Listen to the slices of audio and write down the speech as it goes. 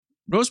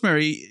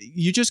Rosemary,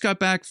 you just got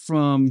back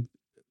from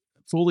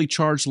Fully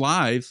Charged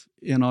Live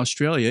in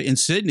Australia, in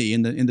Sydney,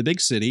 in the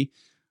big city.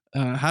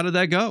 How did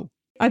that go?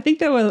 I think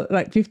there were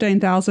like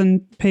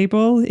 15,000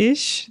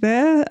 people-ish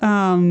there.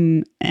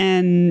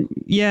 And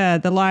yeah,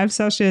 the live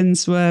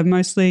sessions were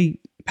mostly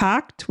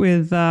packed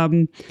with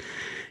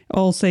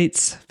all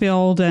seats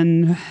filled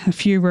and a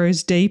few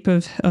rows deep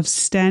of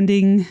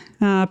standing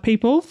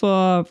people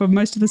for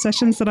most of the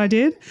sessions that I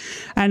did.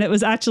 And it was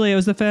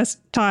the first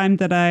time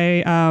that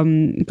I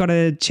got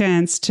a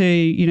chance to,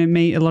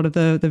 meet a lot of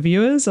the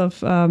viewers of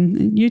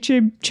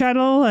YouTube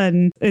channel.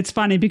 And it's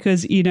funny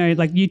because,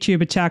 like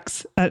YouTube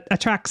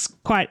attracts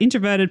quite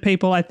introverted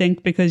people, I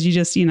think, because you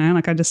just,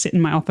 I just sit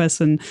in my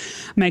office and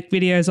make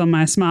videos on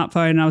my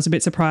smartphone. And I was a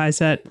bit surprised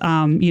that,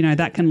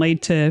 that can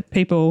lead to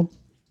people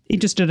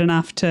interested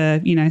enough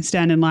to,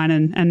 stand in line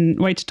and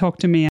wait to talk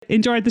to me.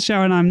 Enjoyed the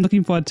show and I'm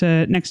looking forward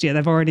to next year.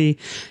 They've already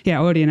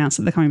announced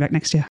that they're coming back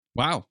next year.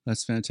 Wow,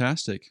 that's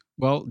fantastic.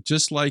 Well,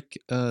 just like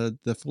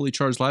the Fully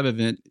Charged Live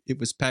event, it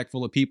was packed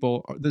full of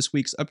people. This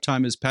week's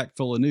Uptime is packed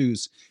full of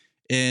news.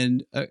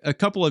 And a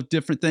couple of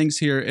different things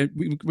here.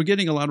 And we're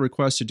getting a lot of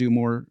requests to do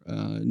more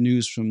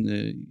news from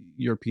the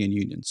European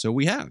Union. So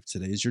we have.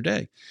 Today is your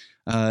day.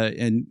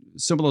 And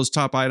some of those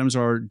top items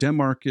are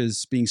Denmark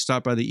is being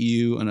stopped by the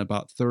EU on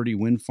about 30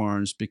 wind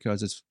farms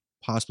because it's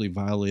possibly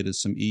violated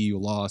some EU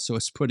law. So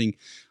it's putting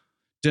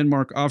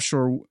Denmark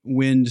offshore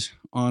wind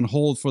on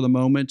hold for the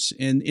moment.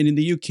 And in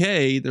the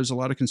UK, there's a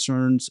lot of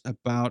concerns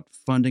about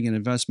funding and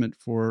investment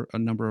for a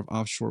number of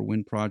offshore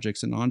wind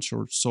projects and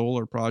onshore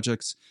solar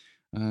projects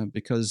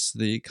because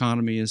the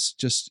economy is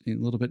just a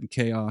little bit in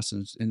chaos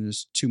and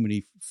there's too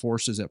many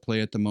forces at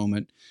play at the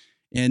moment.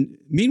 And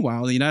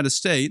meanwhile, the United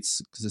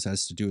States, because this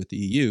has to do with the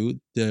EU,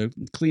 the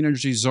clean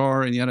energy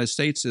czar in the United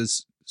States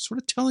is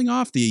sort of telling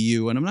off the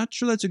EU. And I'm not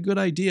sure that's a good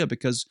idea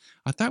because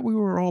I thought we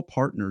were all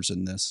partners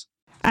in this.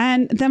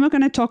 And then we're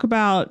going to talk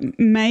about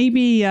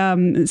maybe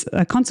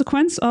a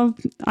consequence of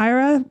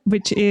IRA,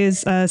 which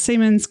is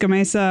Siemens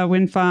Gamesa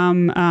wind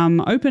farm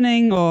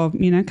opening or,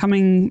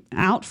 coming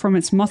out from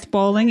its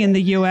mothballing in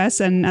the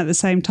US and at the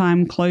same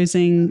time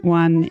closing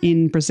one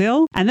in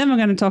Brazil. And then we're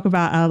going to talk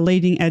about a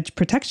leading edge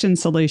protection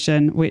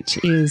solution,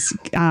 which is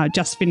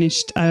just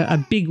finished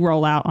a big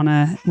rollout on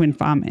a wind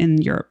farm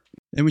in Europe.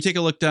 And we take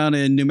a look down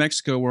in New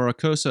Mexico where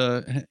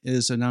Arcosa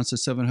is announced a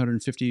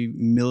 $750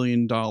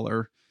 million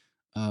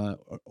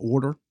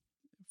order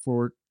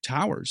for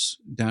towers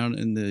down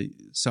in the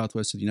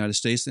southwest of the United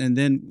States. And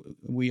then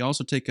we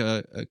also take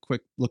a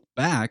quick look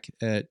back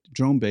at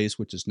DroneBase,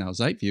 which is now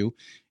Zeitview,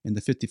 and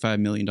the $55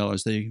 million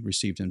they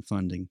received in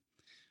funding.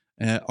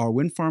 Our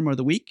wind farm of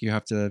the week, you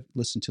have to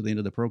listen to the end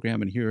of the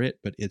program and hear it,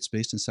 but it's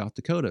based in South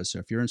Dakota. So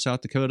if you're in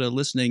South Dakota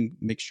listening,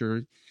 make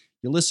sure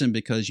you listen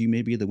because you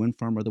may be the wind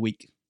farm of the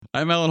week.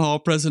 I'm Alan Hall,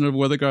 president of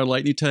WeatherGuard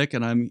Lightning Tech,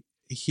 and I'm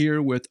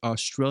here with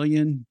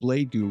Australian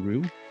blade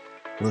guru,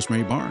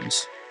 Rosemary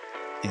Barnes,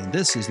 and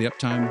this is the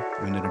Uptime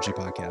Wind Energy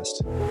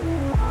Podcast.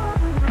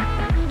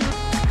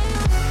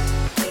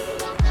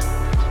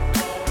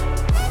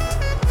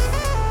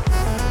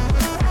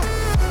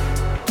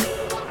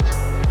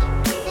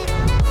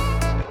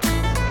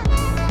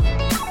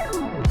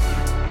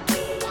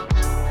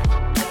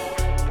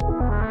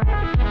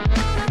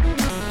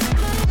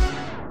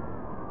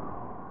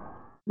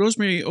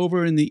 Rosemary,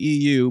 over in the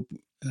EU,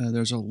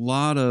 there's a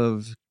lot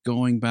of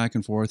going back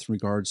and forth in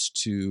regards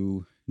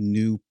to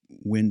new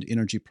wind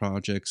energy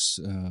projects,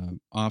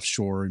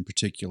 offshore in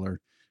particular.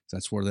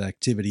 That's where the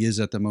activity is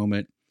at the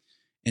moment.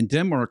 And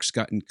Denmark's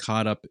gotten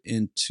caught up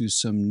into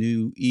some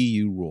new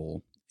EU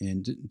rule.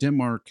 And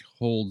Denmark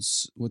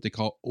holds what they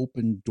call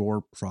open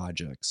door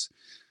projects.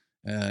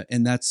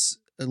 And that's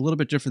a little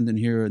bit different than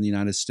here in the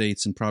United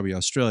States and probably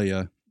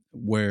Australia,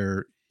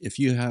 where if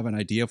you have an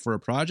idea for a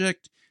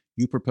project,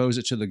 you propose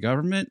it to the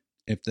government.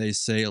 If they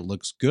say it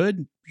looks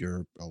good,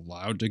 you're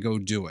allowed to go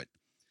do it.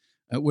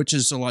 Which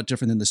is a lot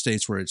different than the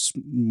States where it's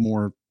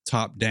more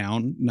top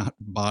down, not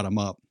bottom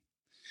up.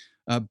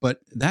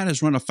 But that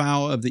has run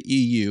afoul of the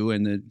EU,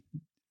 and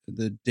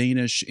the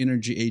Danish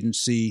Energy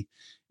Agency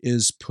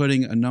is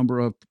putting a number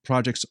of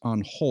projects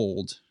on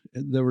hold.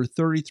 There were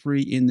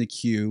 33 in the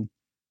queue.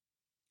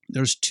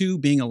 There's 2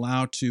 being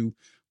allowed to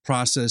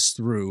process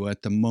through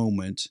at the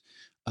moment.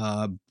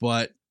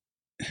 But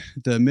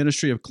the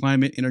Ministry of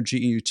Climate, Energy,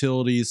 and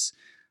Utilities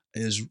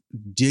is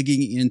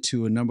digging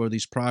into a number of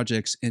these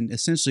projects, and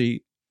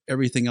essentially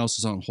everything else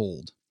is on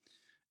hold.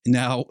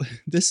 Now,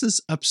 this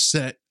has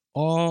upset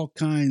all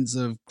kinds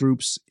of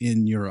groups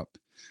in Europe.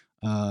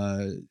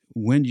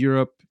 Wind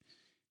Europe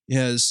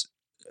has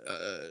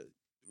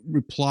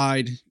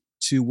replied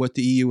to what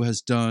the EU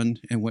has done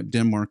and what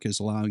Denmark is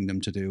allowing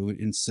them to do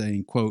in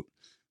saying, quote,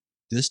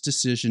 "This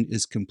decision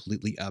is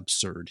completely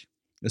absurd,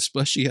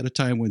 especially at a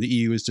time when the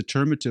EU is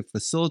determined to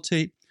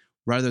facilitate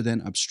rather than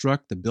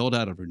obstruct the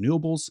build-out of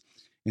renewables,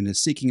 and is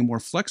seeking a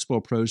more flexible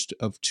approach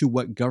to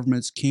what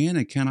governments can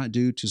and cannot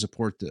do to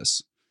support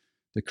this.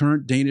 The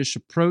current Danish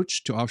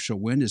approach to offshore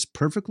wind is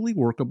perfectly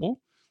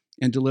workable,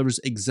 and delivers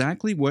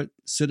exactly what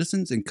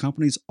citizens and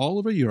companies all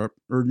over Europe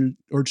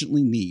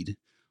urgently need: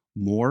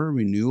 more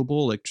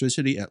renewable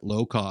electricity at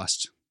low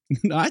cost.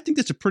 Now, I think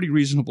that's a pretty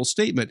reasonable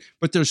statement,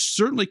 but they're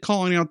certainly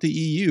calling out the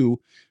EU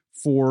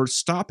for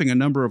stopping a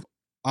number of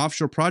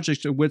offshore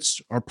projects,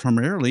 which are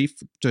primarily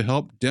to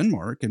help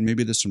Denmark and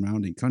maybe the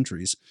surrounding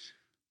countries.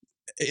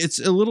 It's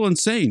a little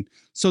insane.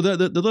 So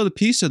the other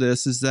piece of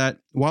this is that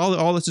while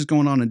all this is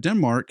going on in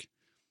Denmark,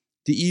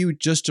 the EU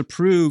just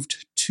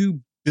approved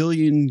 2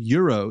 billion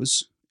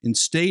euros in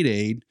state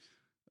aid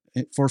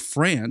for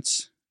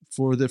France,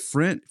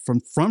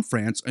 from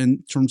France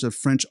in terms of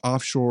French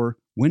offshore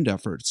wind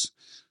efforts.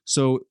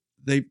 So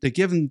they've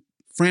given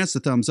France the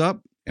thumbs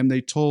up, and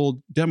they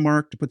told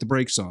Denmark to put the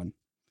brakes on.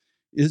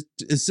 Is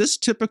this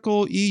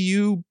typical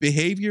EU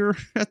behavior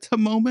at the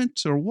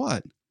moment, or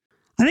what?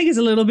 I think it's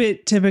a little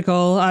bit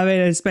typical. I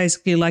mean, it's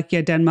basically like,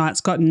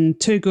 Denmark's gotten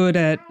too good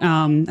at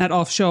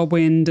offshore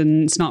wind,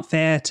 and it's not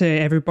fair to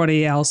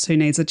everybody else who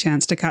needs a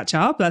chance to catch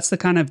up. That's the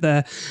kind of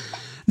the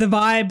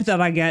vibe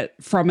that I get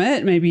from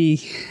it.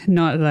 Maybe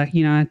not like,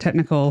 a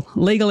technical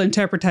legal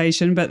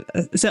interpretation, but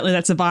certainly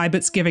that's a vibe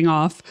it's giving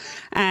off.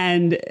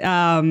 And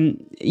I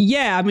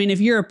mean, if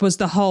Europe was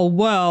the whole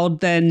world,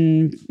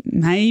 then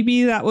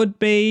maybe that would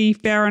be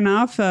fair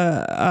enough.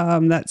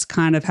 That's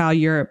kind of how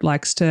Europe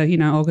likes to,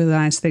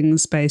 organize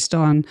things based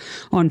on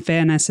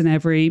fairness and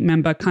every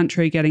member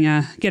country getting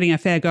a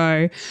fair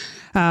go.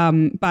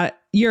 But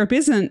Europe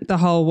isn't the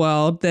whole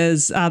world.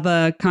 There's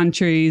other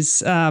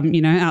countries,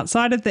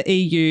 outside of the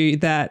EU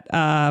that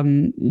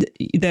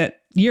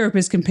Europe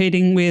is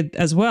competing with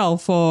as well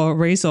for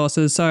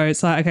resources. So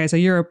it's like, okay, so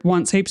Europe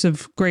wants heaps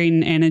of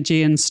green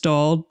energy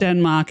installed.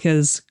 Denmark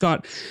has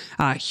got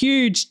a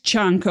huge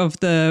chunk of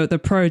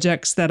the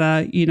projects that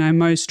are,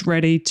 most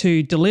ready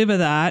to deliver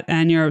that.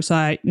 And Europe's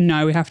like,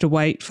 no, we have to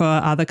wait for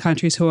other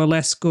countries who are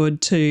less good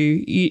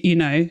to,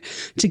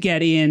 to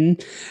get in.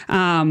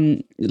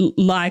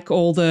 Like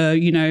all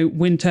the,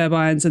 wind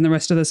turbines and the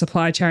rest of the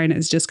supply chain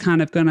is just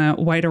kind of going to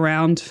wait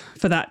around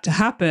for that to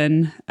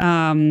happen.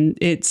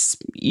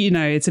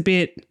 It's a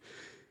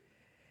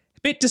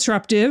bit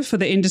disruptive for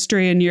the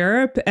industry in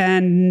Europe,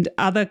 and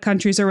other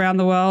countries around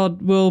the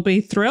world will be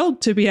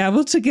thrilled to be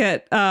able to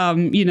get,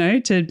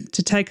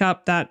 to take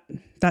up that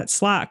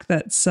slack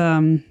that's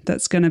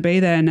going to be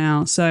there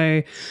now.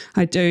 So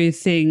I do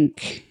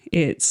think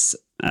it's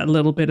a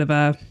little bit of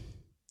a,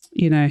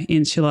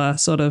 insular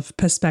sort of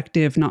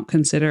perspective, not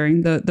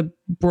considering the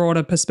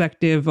broader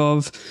perspective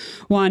of,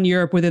 one,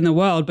 Europe within the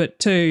world, but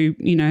two,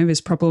 this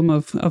problem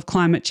of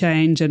climate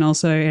change and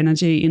also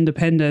energy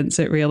independence.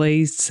 It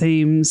really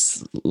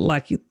seems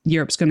like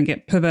Europe's going to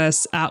get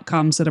perverse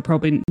outcomes that are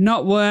probably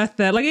not worth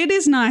it. Like, it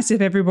is nice if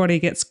everybody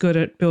gets good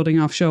at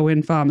building offshore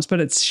wind farms, but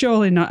it's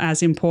surely not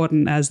as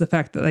important as the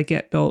fact that they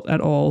get built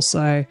at all.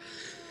 So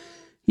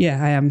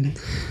yeah,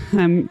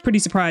 I'm pretty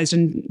surprised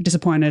and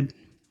disappointed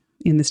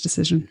in this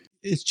decision.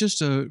 It's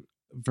just a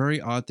very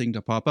odd thing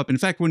to pop up. In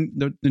fact, when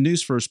the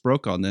news first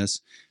broke on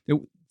this,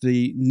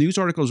 the news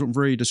articles were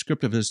very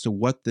descriptive as to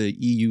what the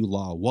EU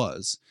law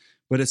was.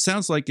 But it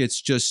sounds like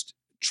it's just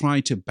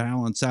trying to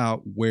balance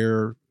out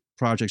where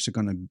projects are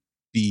going to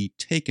be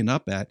taken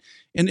up at.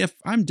 And if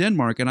I'm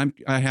Denmark and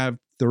I have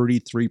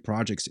 33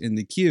 projects in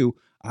the queue,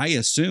 I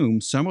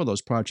assume some of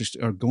those projects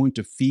are going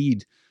to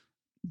feed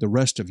the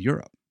rest of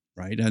Europe.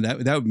 Right. And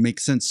that would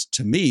make sense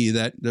to me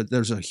that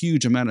there's a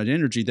huge amount of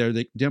energy there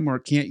that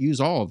Denmark can't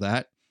use all of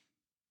that.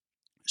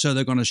 So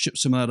they're going to ship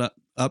some of that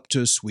up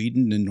to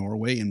Sweden and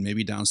Norway and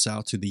maybe down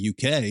south to the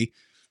UK.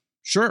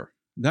 Sure,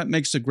 that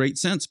makes a great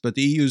sense. But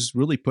the EU is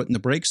really putting the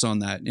brakes on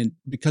that. And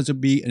because it'd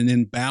be an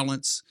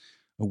imbalance,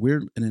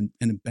 an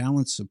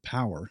imbalance of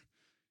power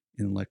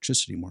in the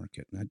electricity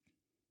market.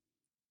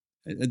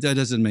 That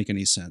doesn't make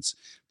any sense.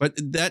 But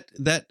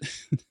that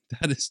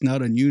is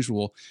not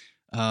unusual.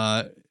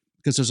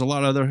 Because there's a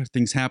lot of other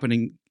things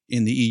happening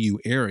in the EU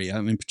area,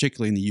 I mean,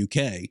 particularly in the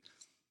UK.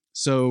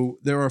 So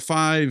there are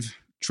 5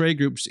 trade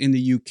groups in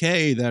the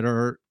UK that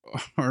are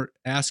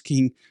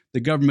asking the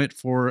government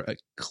for a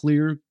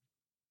clear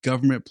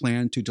government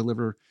plan to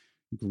deliver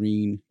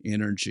green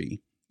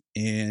energy.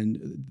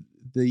 And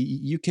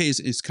the UK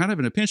is kind of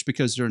in a pinch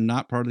because they're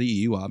not part of the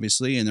EU,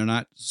 obviously, and they're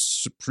not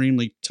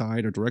supremely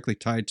tied or directly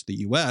tied to the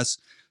US.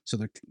 So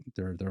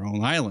they're their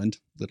own island,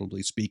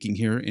 literally speaking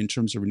here, in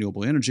terms of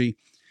renewable energy.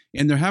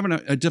 And they're having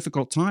a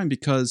difficult time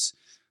because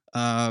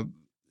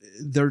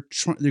they're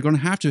going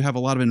to have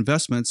a lot of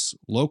investments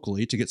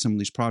locally to get some of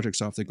these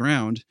projects off the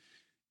ground.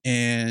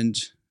 And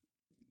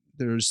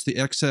there's the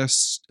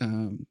excess,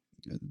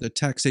 the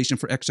taxation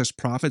for excess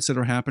profits that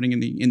are happening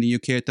in the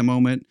UK at the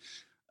moment.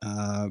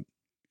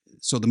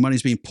 So the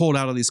money's being pulled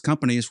out of these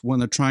companies when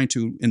they're trying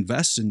to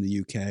invest in the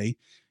UK.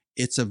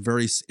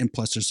 And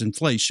plus there's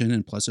inflation,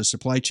 and plus there's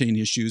supply chain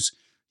issues.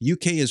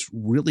 UK is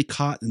really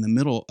caught in the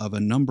middle of a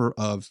number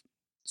of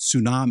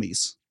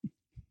tsunamis.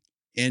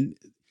 And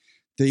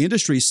the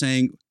industry is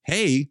saying,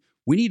 hey,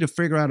 we need to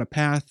figure out a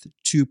path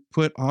to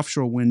put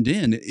offshore wind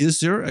in.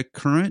 Is there a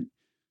current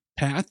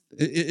path?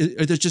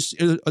 Are there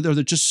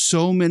just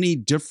so many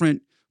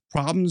different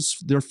problems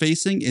they're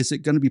facing? Is it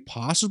going to be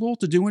possible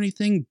to do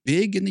anything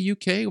big in the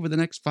UK over the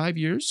next 5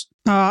 years?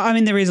 I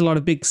mean, there is a lot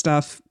of big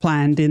stuff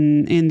planned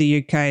in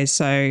the UK,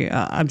 so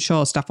I'm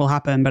sure stuff will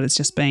happen, but it's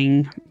just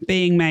being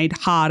made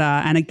harder.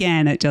 And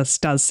again, it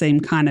just does seem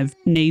kind of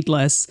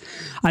needless.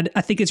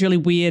 I think it's really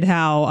weird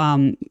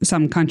how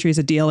some countries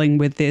are dealing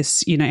with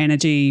this,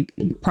 energy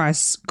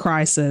price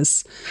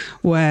crisis,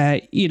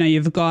 where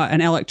you've got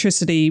an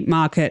electricity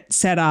market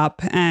set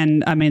up,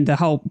 and I mean, the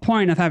whole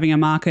point of having a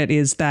market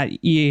is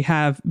that you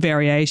have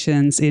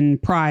variations in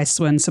price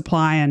when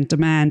supply and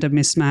demand are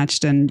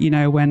mismatched, and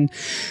when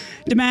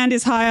demand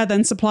is higher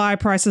than supply,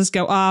 prices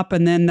go up,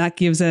 and then that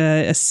gives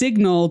a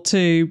signal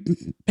to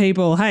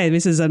people, hey,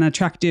 this is an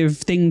attractive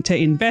thing to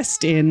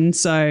invest in.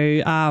 So,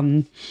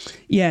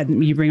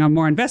 you bring on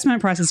more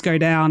investment, prices go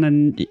down,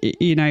 and,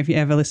 if you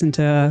ever listen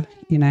to,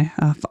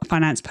 a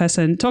finance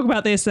person talk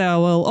about this, they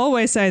will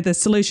always say the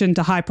solution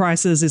to high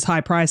prices is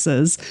high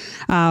prices.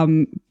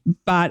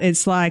 But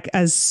it's like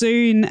as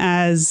soon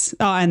as,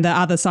 and the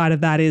other side of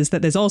that is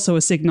that there's also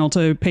a signal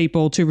to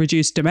people to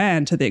reduce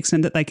demand to the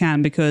extent that they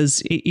can,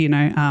 because,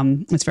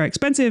 it's very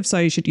expensive, so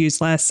you should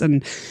use less.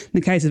 And in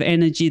the case of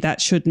energy,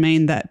 that should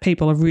mean that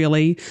people are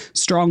really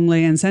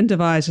strongly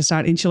incentivized to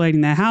start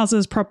insulating their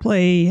houses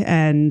properly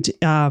and,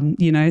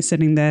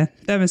 setting their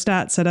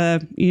thermostats at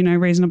a,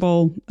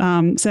 reasonable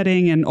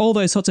setting, and all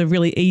those sorts of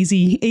really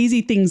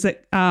easy things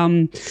that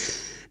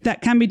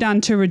that can be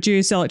done to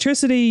reduce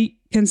electricity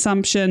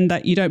consumption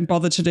that you don't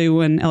bother to do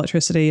when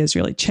electricity is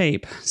really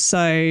cheap.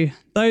 So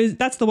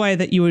that's the way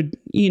that you would,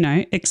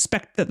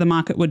 expect that the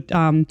market would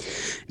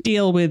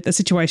deal with a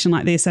situation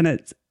like this. And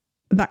it's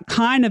that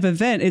kind of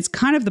event. It's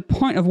kind of the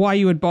point of why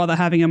you would bother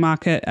having a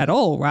market at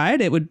all, right?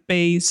 It would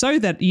be so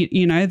that,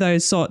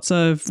 those sorts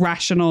of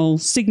rational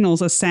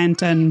signals are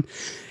sent, and,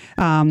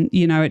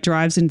 it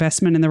drives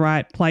investment in the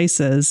right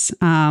places.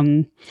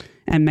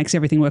 And makes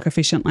everything work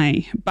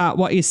efficiently. But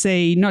what you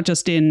see, not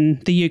just in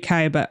the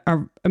UK, but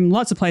in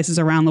lots of places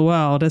around the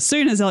world, as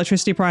soon as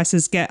electricity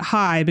prices get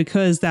high,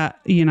 because that,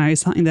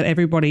 is something that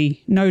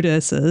everybody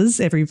notices,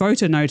 every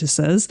voter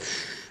notices,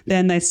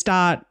 then they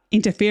start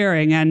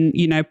interfering and,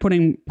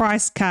 putting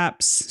price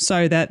caps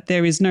so that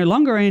there is no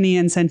longer any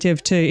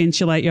incentive to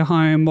insulate your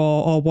home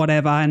or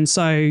whatever. And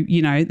so,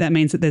 that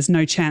means that there's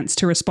no chance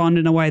to respond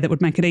in a way that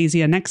would make it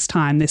easier next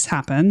time this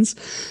happens.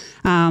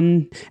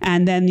 And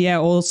then,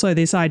 also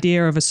this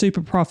idea of a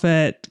super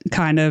profit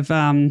kind of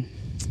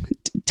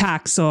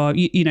tax, or,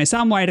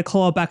 some way to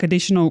claw back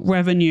additional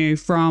revenue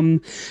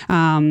from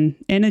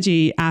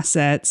energy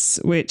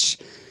assets, which,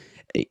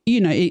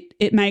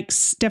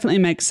 it definitely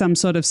makes some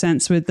sort of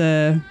sense with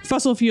the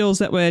fossil fuels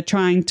that we're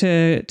trying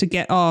to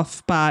get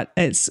off, but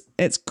it's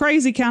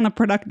crazy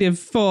counterproductive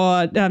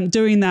for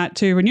doing that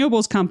to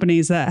renewables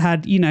companies that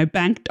had,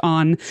 banked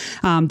on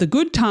the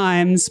good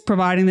times,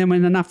 providing them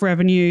with enough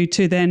revenue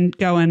to then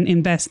go and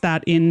invest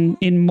that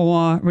in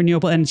more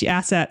renewable energy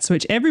assets,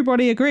 which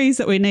everybody agrees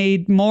that we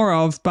need more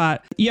of,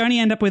 but you only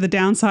end up with the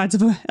downsides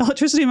of an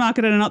electricity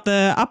market and not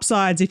the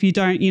upsides if you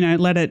don't,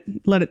 let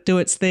it do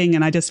its thing.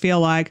 And I just feel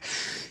like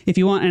if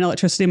you want an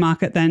electricity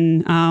market,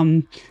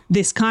 then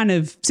this kind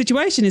of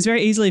situation is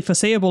very easily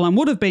foreseeable and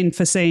would have been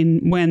foreseen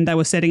when they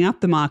were setting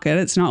up the market.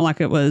 It's not like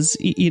it was,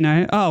 we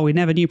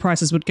never knew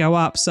prices would go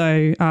up,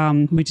 so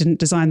we didn't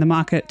design the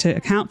market to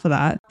account for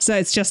that. So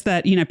it's just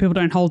that, people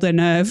don't hold their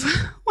nerve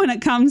when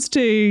it comes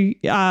to,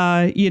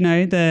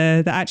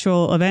 the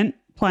actual event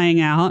playing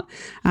out.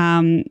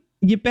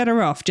 You're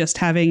better off just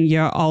having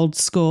your old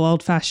school,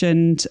 old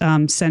fashioned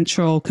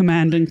central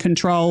command and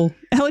control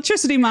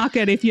electricity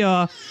market.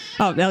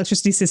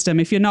 Electricity system.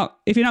 If you're not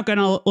going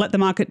to let the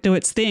market do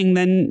its thing,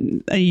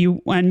 then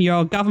when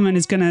your government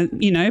is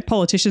going to,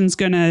 politicians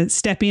going to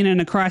step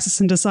in a crisis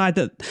and decide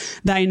that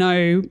they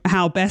know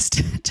how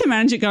best to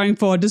manage it going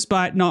forward,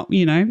 despite not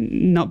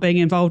being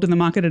involved in the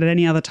market at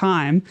any other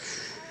time.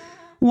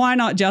 Why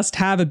not just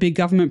have a big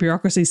government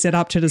bureaucracy set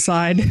up to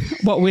decide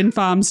what wind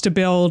farms to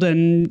build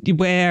and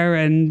where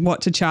and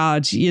what to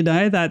charge?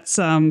 That's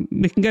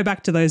we can go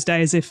back to those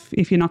days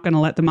if you're not going to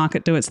let the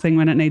market do its thing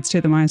when it needs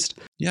to the most.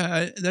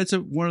 Yeah, that's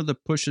one of the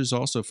pushes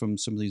also from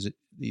some of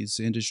these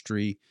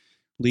industry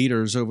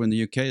leaders over in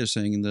the UK are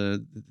saying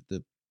the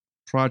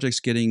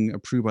projects getting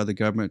approved by the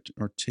government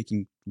are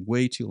taking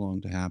way too long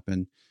to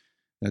happen,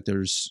 that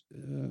there's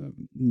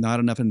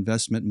not enough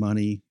investment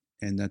money,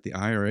 and that the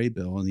IRA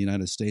bill in the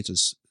United States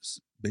is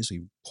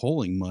basically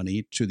pulling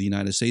money to the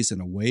United States and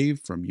away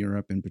from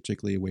Europe, and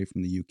particularly away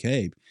from the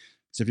UK.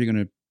 So if you're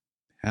going to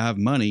have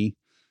money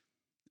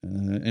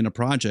in a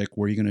project,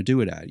 where are you going to do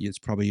it at? It's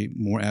probably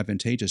more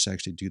advantageous to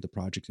actually do the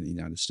project in the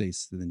United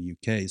States than the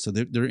UK. So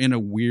they're in a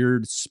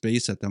weird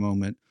space at the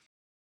moment.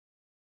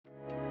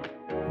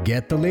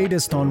 Get the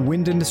latest on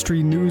wind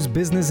industry news,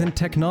 business, and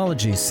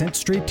technology sent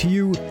straight to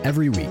you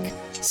every week.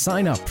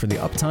 Sign up for the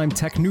Uptime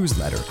Tech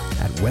newsletter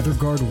at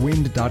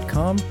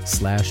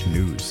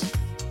weatherguardwind.com/news.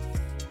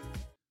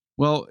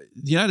 Well,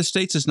 the United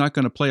States is not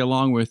going to play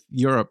along with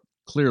Europe,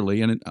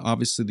 clearly, and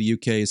obviously the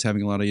UK is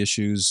having a lot of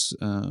issues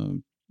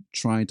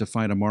trying to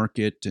find a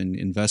market and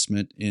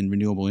investment in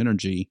renewable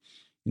energy.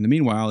 In the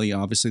meanwhile,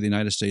 obviously the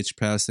United States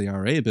passed the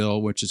IRA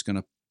bill, which is going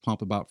to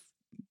pump about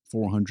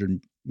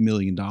 $400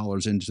 million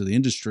into the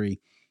industry.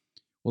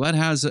 Well, that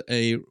has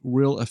a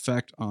real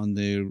effect on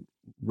the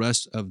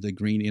rest of the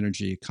green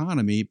energy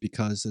economy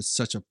because it's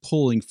such a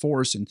pulling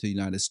force into the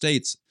United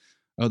States.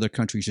 Other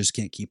countries just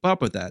can't keep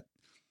up with that.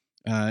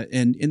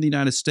 And in the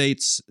United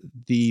States,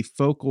 the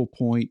focal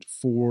point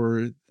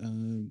for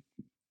the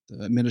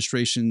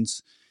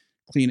administration's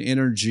clean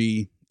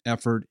energy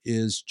effort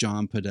is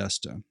John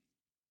Podesta.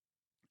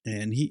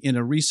 And he, in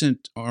a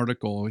recent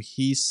article,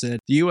 he said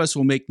the U.S.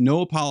 will make no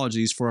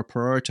apologies for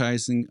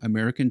prioritizing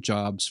American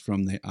jobs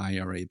from the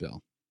IRA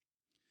bill.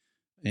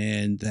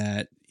 And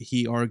that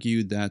he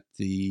argued that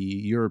the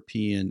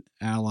European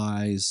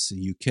allies,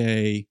 the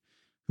UK,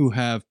 who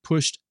have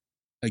pushed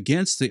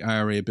against the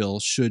IRA bill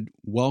should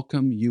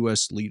welcome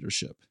U.S.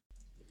 leadership.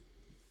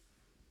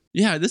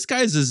 Yeah, this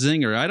guy's a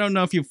zinger. I don't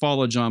know if you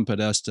follow John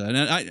Podesta.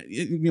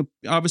 And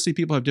obviously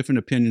people have different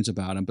opinions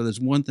about him, but there's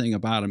one thing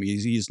about him.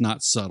 He's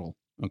not subtle.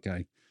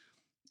 Okay.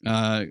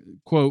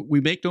 Quote,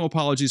 we make no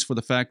apologies for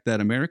the fact that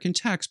American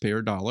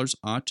taxpayer dollars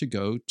ought to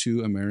go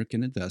to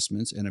American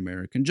investments and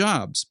American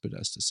jobs,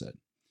 Podesta said,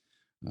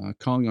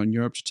 calling on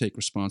Europe to take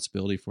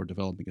responsibility for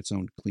developing its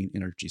own clean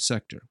energy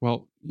sector.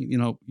 Well,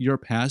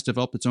 Europe has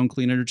developed its own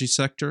clean energy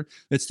sector.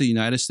 It's the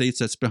United States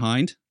that's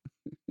behind.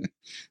 A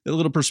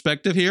little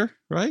perspective here,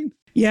 right?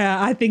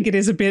 Yeah, I think it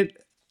is a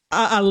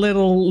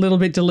little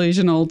bit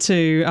delusional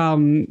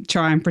to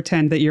try and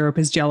pretend that Europe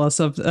is jealous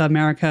of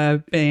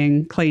America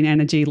being clean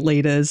energy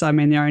leaders. I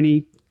mean, they're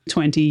only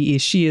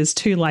 20-ish years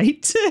too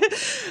late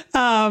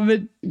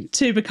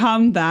to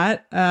become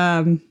that.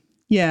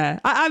 Yeah,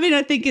 I mean,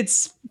 I think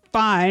it's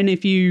fine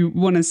if you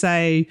want to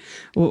say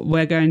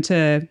we're going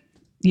to,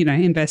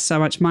 invest so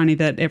much money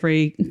that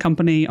every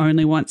company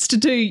only wants to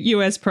do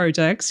US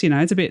projects.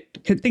 It's a bit,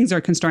 things are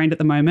constrained at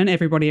the moment.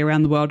 Everybody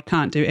around the world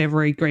can't do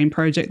every green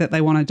project that they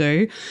want to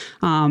do.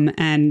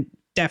 And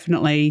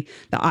definitely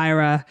the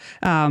IRA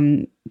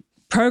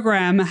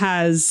program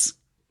has,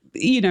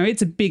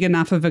 it's a big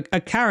enough of a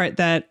carrot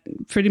that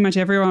pretty much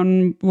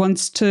everyone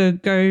wants to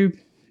go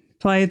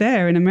play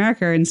there in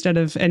America instead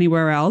of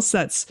anywhere else.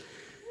 That's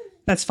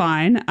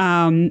fine.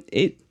 I'm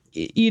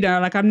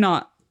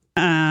not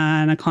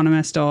an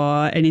economist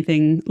or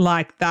anything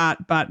like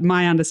that, but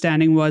my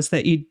understanding was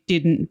that you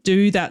didn't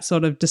do that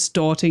sort of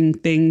distorting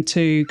thing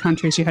to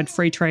countries you had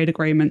free trade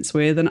agreements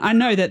with. And I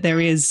know that there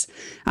is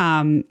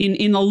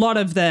in a lot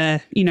of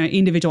the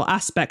individual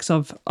aspects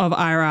of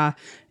IRA,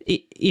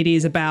 it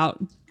is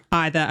about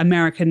either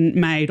American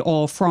made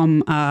or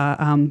from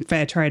a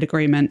fair trade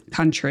agreement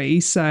country.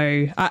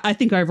 So I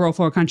think overall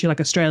for a country like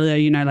Australia,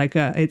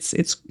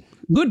 it's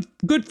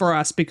good for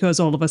us because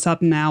all of a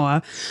sudden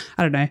our,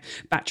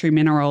 battery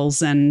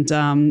minerals and,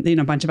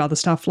 a bunch of other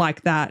stuff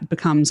like that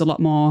becomes a lot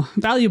more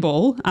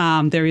valuable.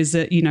 There is,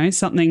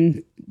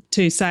 something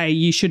to say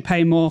you should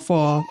pay more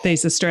for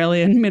these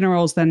Australian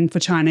minerals than for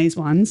Chinese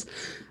ones.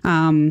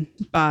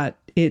 But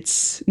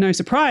it's no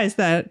surprise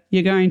that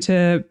you're going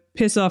to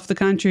piss off the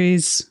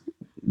countries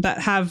that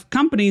have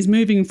companies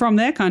moving from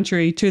their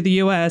country to the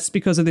US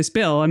because of this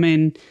bill. I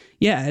mean,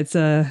 yeah,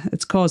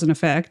 it's cause and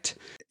effect.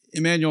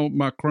 Emmanuel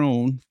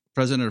Macron,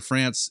 president of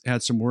France,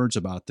 had some words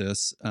about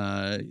this.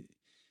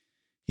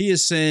 He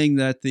is saying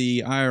that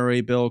the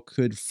IRA bill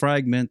could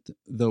fragment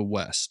the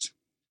West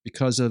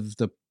because of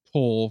the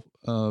pull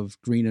of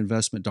green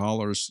investment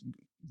dollars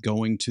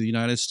going to the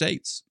United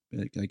States.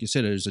 Like you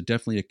said, there's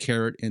definitely a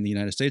carrot in the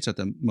United States at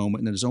the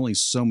moment, and there's only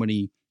so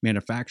many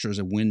manufacturers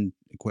of wind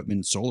equipment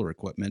and solar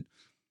equipment.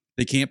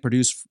 They can't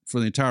produce for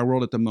the entire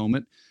world at the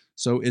moment.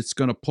 So it's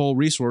going to pull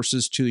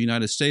resources to the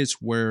United States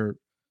where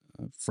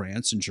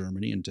France and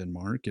Germany and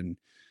Denmark and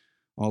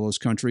all those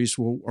countries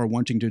are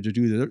wanting to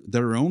do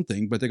their own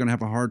thing, but they're going to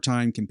have a hard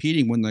time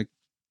competing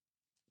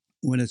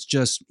when it's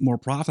just more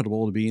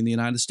profitable to be in the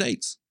United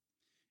States.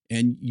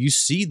 And you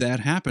see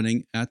that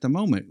happening at the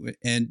moment.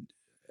 And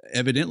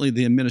evidently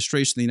the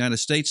administration of the United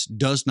States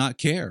does not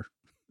care.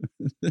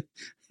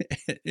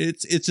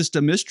 It's just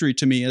a mystery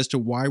to me as to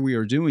why we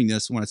are doing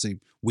this. When I say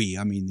we,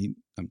 I mean,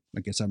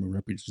 I guess I'm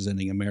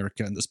representing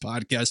America in this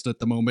podcast at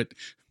the moment.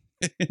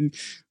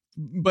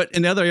 But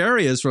in other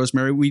areas,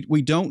 Rosemary,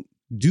 we don't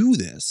do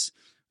this.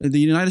 The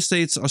United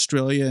States,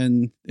 Australia,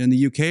 and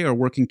the UK are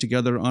working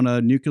together on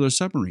a nuclear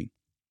submarine.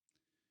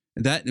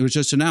 That it was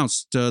just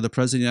announced. The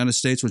president of the United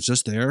States was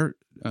just there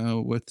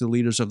with the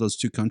leaders of those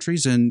two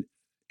countries and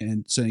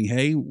saying,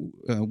 hey,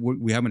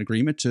 we have an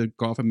agreement to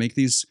go off and make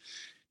these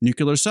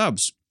nuclear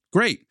subs.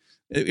 Great.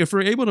 If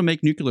we're able to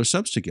make nuclear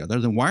subs together,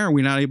 then why are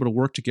we not able to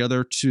work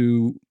together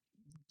to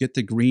get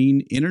the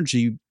green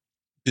energy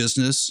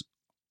business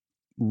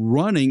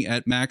running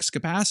at max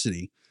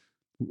capacity?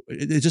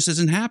 It just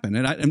doesn't happen.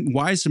 And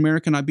why is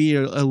America not be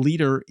a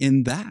leader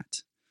in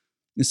that?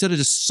 Instead of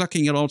just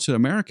sucking it all to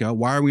America,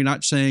 why are we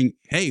not saying,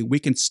 hey, we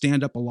can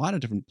stand up a lot of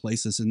different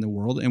places in the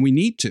world, and we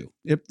need to?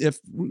 If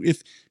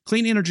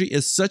clean energy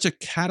is such a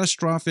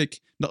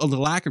catastrophic, the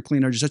lack of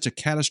clean energy is such a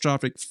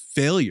catastrophic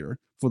failure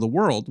for the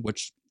world,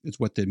 which is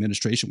what the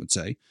administration would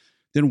say,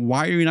 then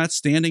why are you not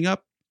standing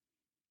up?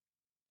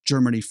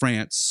 Germany,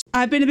 France.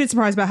 I've been a bit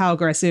surprised by how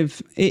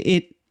aggressive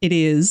it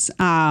is.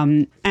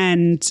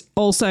 And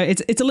also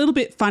it's a little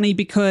bit funny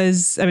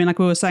because, I mean, like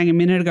we were saying a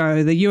minute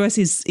ago, the US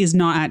is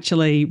not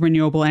actually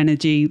renewable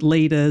energy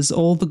leaders.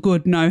 All the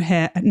good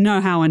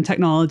know-how and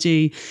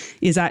technology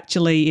is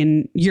actually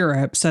in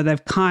Europe. So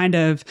they've kind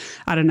of,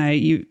 I don't know,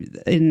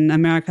 in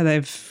America,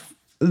 they've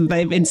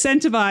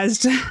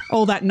incentivized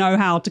all that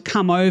know-how to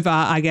come over,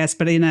 I guess,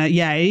 but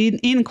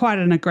in quite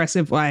an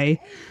aggressive way.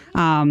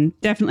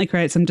 Definitely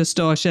create some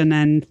distortion,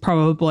 and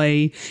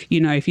probably,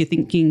 if you're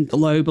thinking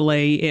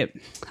globally,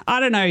 I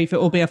don't know if it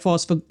will be a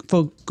force for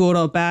good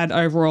or bad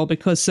overall,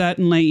 because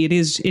certainly it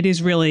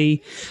is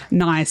really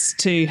nice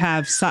to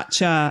have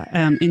such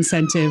a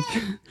incentive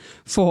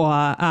for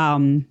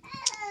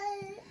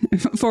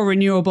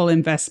renewable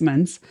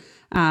investments.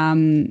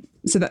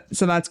 So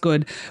that's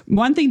good.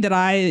 One thing that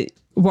I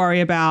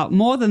worry about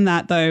more than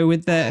that, though,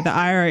 with the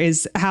IRA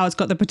is how it's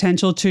got the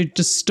potential to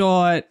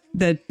distort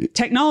the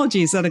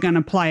technologies that are going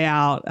to play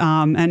out,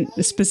 and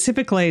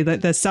specifically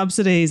the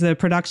subsidies, the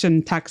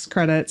production tax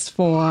credits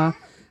for,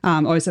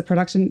 or is it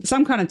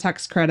some kind of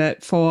tax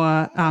credit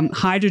for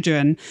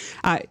hydrogen.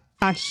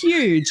 Are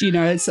huge.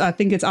 I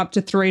think it's up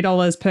to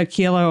 $3 per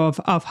kilo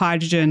of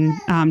hydrogen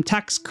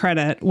tax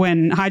credit,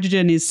 when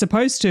hydrogen is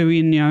supposed to,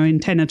 in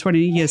 10 or 20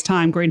 years'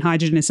 time, green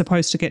hydrogen is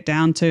supposed to get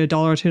down to $1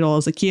 or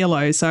 $2 a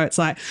kilo. So it's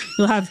like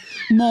you'll have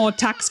more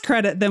tax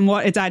credit than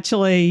what it's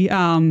actually,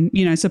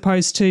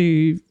 supposed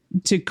to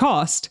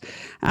cost.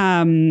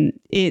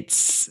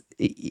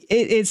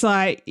 It's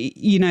like,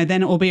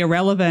 then it will be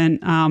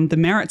irrelevant, the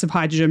merits of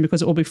hydrogen,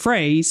 because it will be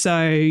free.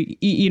 So,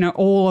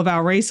 all of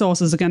our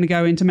resources are going to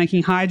go into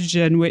making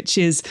hydrogen, which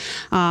is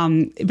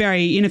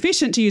very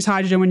inefficient to use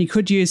hydrogen when you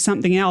could use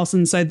something else.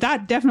 And so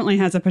that definitely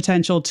has a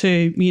potential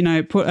to,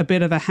 put a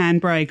bit of a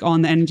handbrake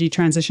on the energy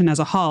transition as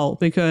a whole,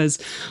 because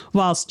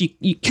whilst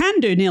you can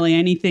do nearly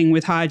anything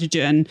with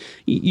hydrogen,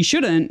 you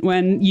shouldn't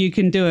when you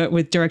can do it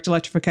with direct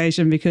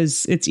electrification,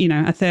 because it's,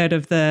 a third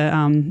of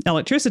the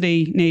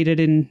electricity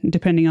needed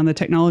depending on the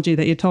technology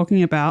that you're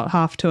talking about,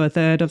 half to a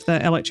third of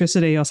the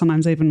electricity, or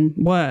sometimes even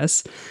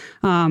worse.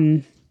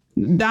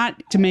 That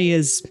to me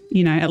is,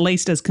 at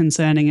least as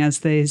concerning as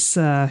these,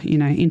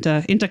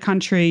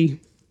 inter-country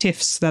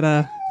tiffs that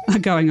are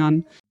going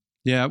on.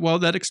 Yeah, well,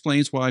 that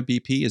explains why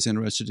BP is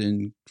interested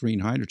in green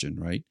hydrogen,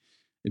 right?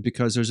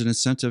 Because there's an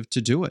incentive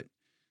to do it.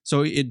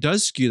 So it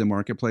does skew the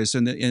marketplace.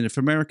 And if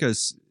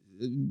America's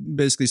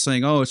basically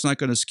saying, oh, it's not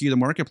going to skew the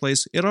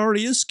marketplace, it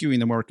already is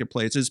skewing the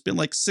marketplace. It's been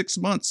like 6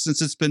 months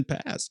since it's been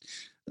passed.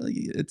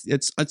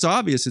 It's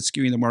obvious it's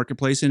skewing the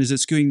marketplace. And is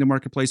it skewing the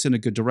marketplace in a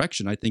good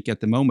direction? I think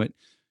at the moment,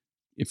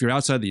 if you're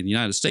outside the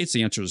United States,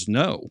 the answer is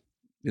no.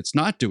 It's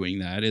not doing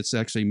that. It's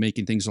actually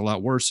making things a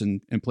lot worse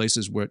in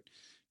places where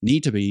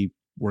need to be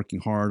working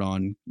hard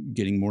on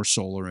getting more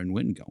solar and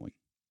wind going.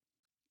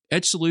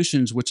 Edge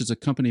Solutions, which is a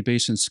company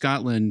based in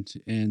Scotland,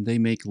 and they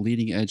make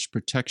leading edge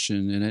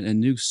protection, and a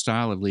new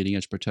style of leading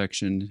edge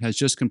protection, has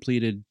just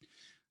completed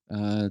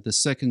the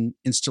second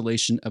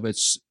installation of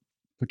its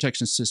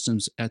protection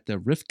systems at the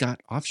Riffgat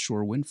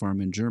offshore wind farm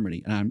in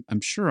Germany. And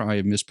I'm sure I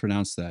have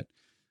mispronounced that.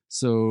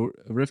 So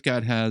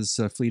Riffgat has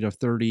a fleet of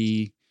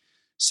 30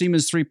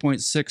 Siemens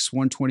 3.6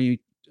 120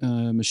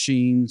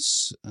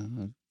 machines,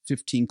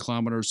 15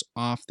 kilometers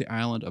off the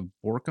island of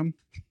Borkum,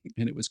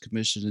 and it was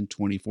commissioned in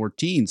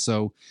 2014.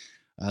 So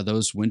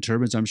those wind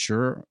turbines, I'm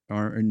sure,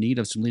 are in need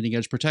of some leading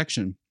edge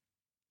protection.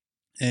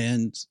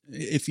 And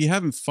if you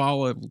haven't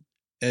followed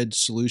Edge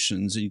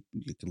Solutions, you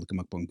can look them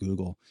up on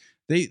Google.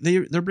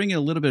 They're bringing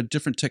a little bit of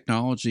different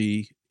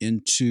technology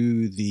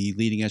into the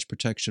leading edge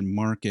protection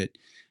market.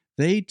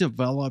 They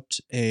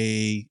developed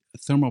a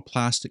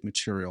thermoplastic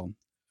material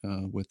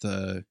with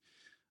a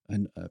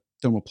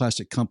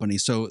thermoplastic company.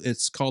 So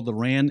it's called the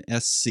RAN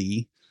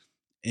SC,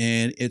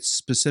 and it's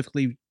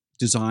specifically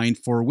designed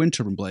for wind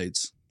turbine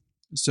blades.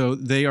 So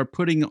they are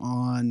putting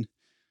on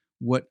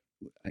what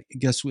I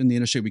guess in the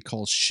industry we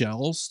call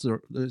shells.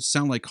 They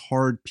sound like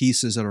hard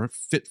pieces that are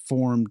fit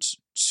formed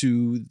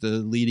to the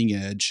leading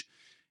edge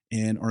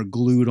and are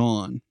glued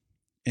on.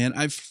 And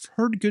I've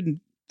heard good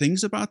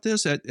things about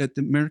this at the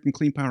American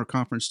Clean Power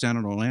Conference down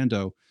in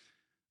Orlando.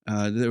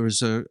 There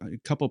was a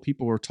couple of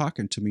people were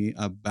talking to me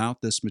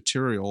about this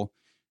material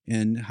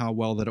and how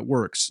well that it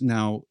works.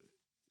 Now,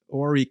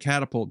 ORE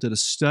Catapult did a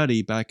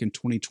study back in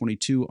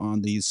 2022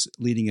 on these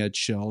leading edge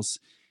shells,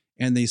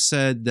 and they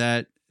said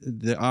that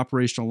the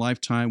operational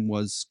lifetime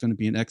was going to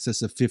be in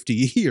excess of 50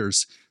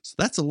 years. So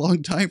that's a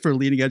long time for a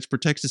leading edge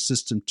protection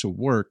system to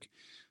work.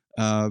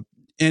 And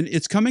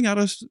it's coming out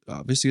of,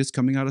 obviously it's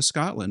coming out of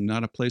Scotland,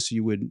 not a place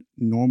you would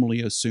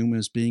normally assume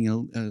as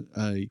being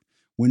a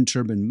wind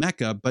turbine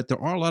mecca, but there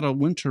are a lot of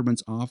wind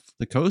turbines off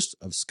the coast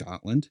of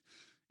Scotland.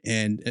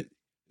 And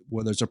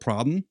where there's a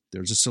problem,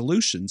 there's a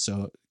solution.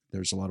 So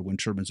there's a lot of wind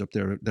turbines up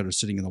there that are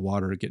sitting in the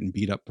water getting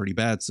beat up pretty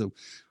bad. So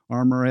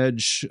Armor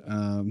Edge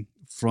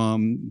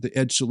from the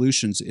Edge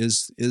Solutions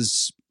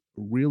is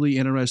really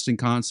interesting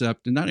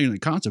concept, and not even a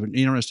concept, but an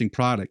interesting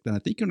product. And I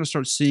think you're going to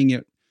start seeing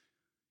it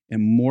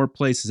in more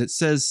places. It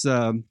says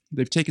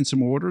they've taken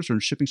some orders or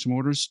shipping some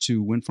orders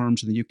to wind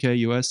farms in the UK,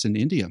 US, and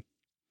India,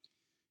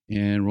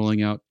 and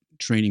rolling out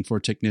training for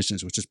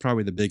technicians, which is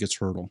probably the biggest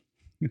hurdle.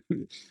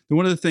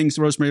 One of the things,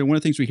 Rosemary, one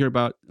of the things we hear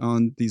about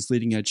on these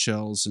leading edge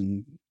shells,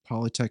 and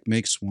Polytech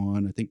makes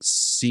one, I think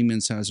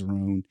Siemens has their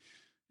own,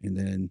 and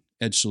then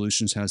Edge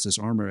Solutions has this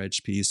Armor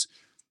Edge piece,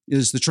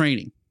 is the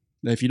training.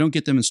 That if you don't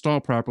get them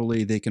installed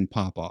properly, they can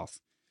pop off,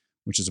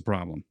 which is a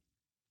problem.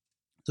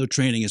 So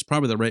training is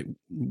probably the right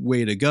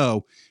way to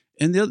go.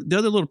 And the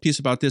other little piece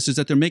about this is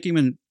that they're making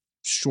them in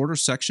shorter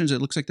sections. It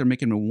looks like they're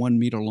making them in 1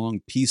 meter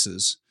long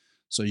pieces.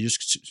 So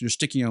you're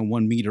sticking on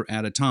 1 meter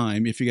at a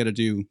time. If you got to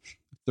do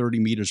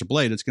 30 meters of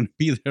blade, it's going to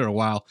be there a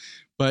while.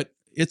 But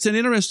it's an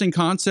interesting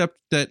concept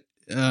that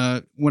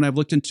when I've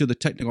looked into the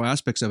technical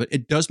aspects of it,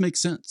 it does make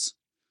sense.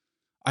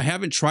 I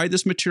haven't tried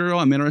this material.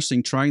 I'm interested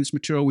in trying this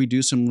material. We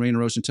do some rain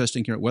erosion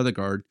testing here at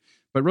WeatherGuard.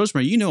 But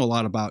Rosemary, you know a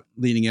lot about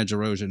leading edge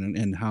erosion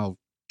and how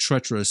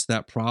treacherous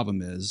that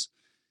problem is.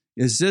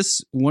 Is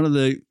this one of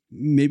the,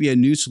 maybe a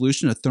new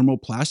solution, a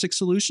thermoplastic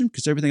solution?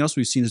 Because everything else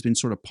we've seen has been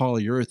sort of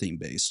polyurethane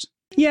based.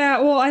 Yeah,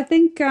 well, I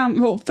think,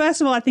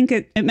 first of all, I think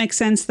it makes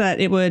sense that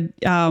it would,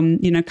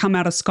 come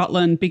out of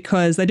Scotland,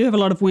 because they do have a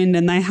lot of wind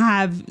and they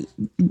have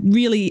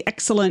really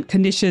excellent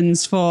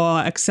conditions for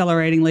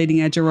accelerating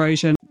leading edge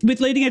erosion.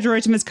 With leading edge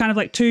erosion, there's kind of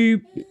like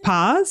two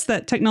paths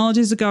that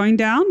technologies are going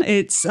down.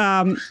 It's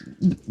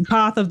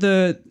path of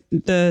the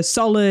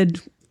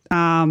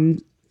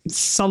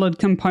solid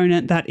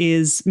component that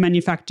is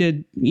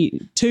manufactured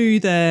to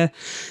the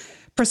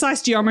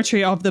precise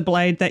geometry of the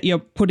blade that you're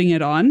putting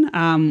it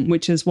on,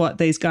 which is what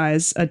these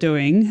guys are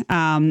doing.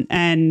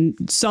 And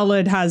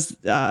solid has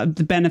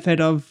the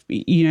benefit of,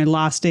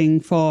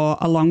 lasting for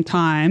a long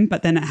time,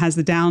 but then it has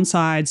the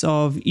downsides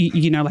of,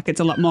 like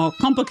it's a lot more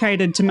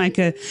complicated to make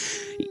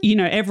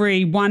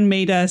every 1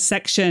 meter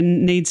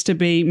section needs to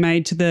be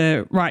made to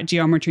the right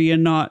geometry. You're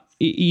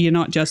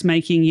not just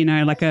making,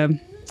 like a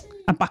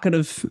bucket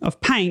of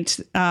paint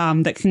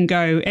that can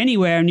go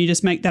anywhere, and you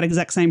just make that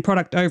exact same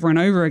product over and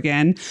over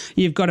again.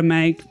 You've got to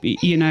make,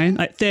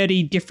 like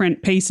 30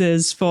 different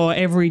pieces for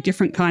every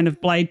different kind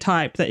of blade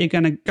type that you're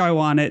going to go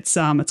on. It's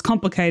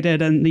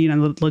complicated, and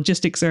the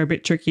logistics are a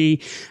bit tricky.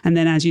 And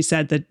then, as you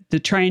said, the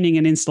training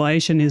and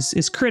installation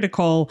is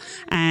critical,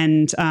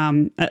 and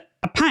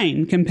a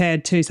pain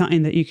compared to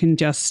something that you can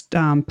just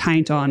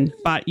paint on.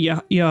 But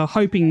you're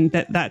hoping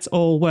that that's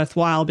all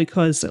worthwhile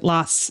because it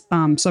lasts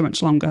so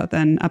much longer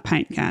than a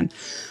paint can.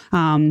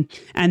 And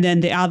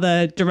then the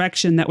other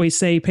direction that we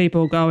see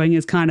people going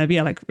is kind of,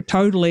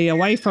 totally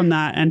away from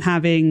that, and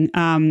having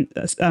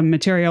a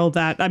material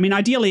that,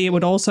 ideally it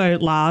would also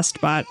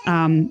last, but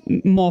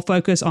more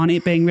focus on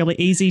it being really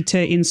easy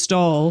to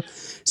install,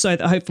 so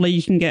that hopefully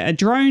you can get a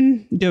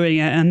drone doing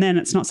it, and then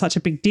it's not such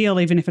a big deal,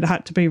 even if it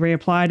had to be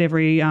reapplied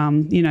every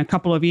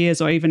couple of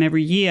years or even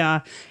every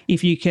year.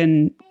 If you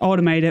can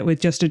automate it with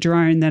just a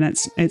drone, then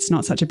it's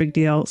not such a big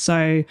deal.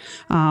 So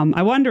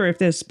I wonder if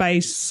there's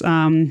space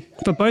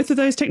for both of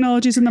those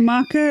technologies in the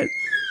market,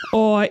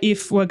 or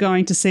if we're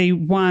going to see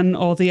one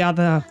or the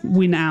other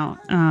win out.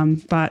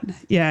 But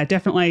yeah,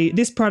 definitely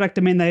this product,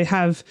 they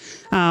have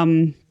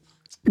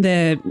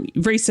the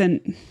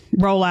recent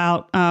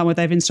rollout where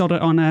they've installed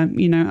it on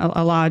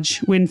a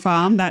large wind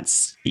farm.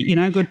 That's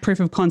good proof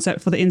of concept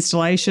for the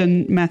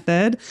installation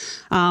method.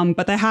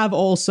 But they have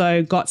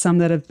also got some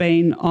that have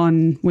been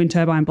on wind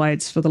turbine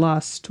blades for the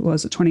last,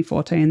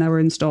 2014 they were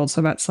installed.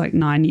 So that's like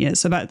 9 years.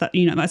 So that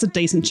that's a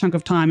decent chunk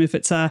of time. If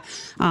it's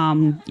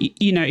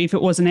if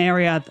it was an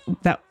area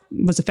that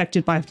was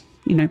affected by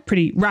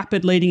pretty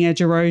rapid leading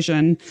edge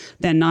erosion,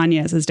 then 9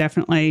 years is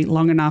definitely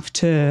long enough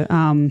to,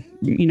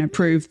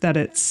 prove that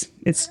it's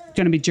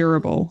going to be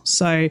durable.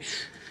 So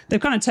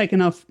they've kind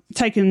of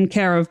taken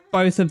care of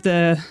both of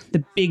the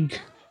big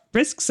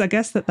risks, I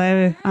guess, that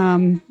they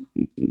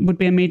would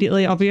be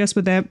immediately obvious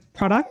with their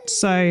product.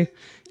 So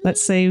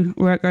let's see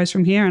where it goes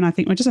from here. And I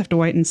think we'll just have to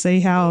wait and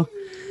see how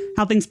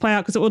things play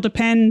out, because it will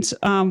depend,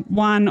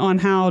 one, on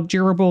how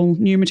durable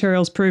new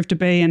materials prove to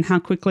be and how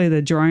quickly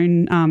the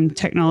drone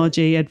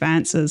technology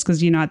advances.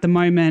 Because, at the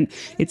moment,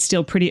 it's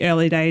still pretty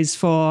early days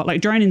for,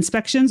 drone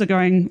inspections are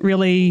going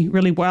really,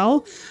 really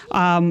well.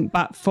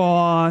 But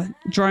for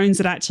drones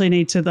that actually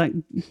need to,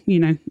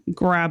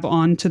 grab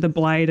onto the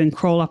blade and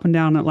crawl up and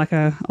down it like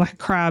a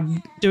crab,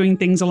 doing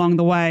things along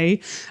the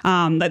way,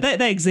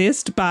 they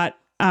exist, but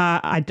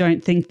I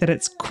don't think that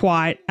it's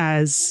quite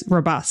as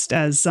robust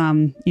as,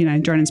 drone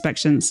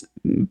inspections,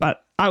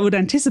 but I would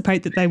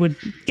anticipate that they would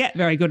get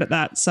very good at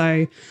that.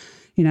 So,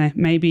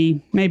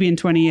 maybe in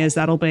 20 years,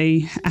 that'll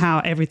be how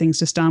everything's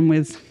just done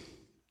with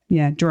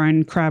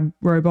drone crab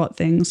robot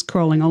things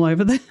crawling all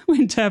over the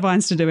wind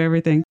turbines to do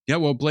everything. Yeah,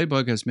 well,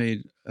 Bladebug has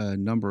made a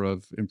number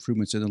of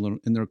improvements in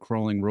their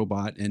crawling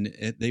robot, and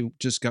they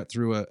just got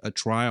through a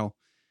trial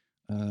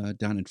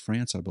down in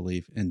France, I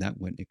believe, and that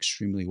went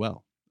extremely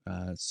well.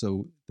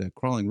 So the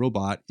crawling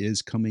robot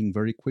is coming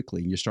very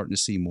quickly, and you're starting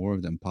to see more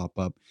of them pop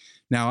up.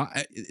 Now,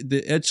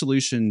 the edge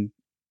solution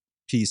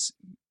piece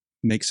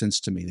makes sense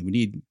to me. We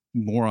need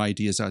more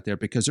ideas out there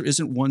because there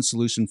isn't one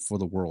solution for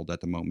the world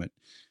at the moment.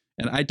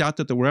 And I doubt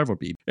that there will ever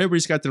be.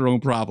 Everybody's got their own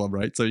problem,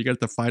 right? So you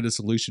got to find a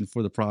solution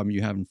for the problem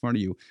you have in front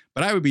of you.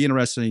 But I would be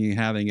interested in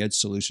having edge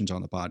solutions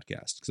on the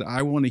podcast because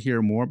I want to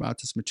hear more about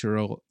this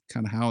material,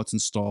 kind of how it's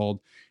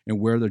installed and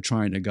where they're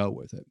trying to go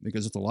with it.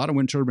 Because there's a lot of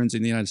wind turbines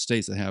in the United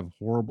States that have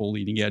horrible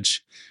leading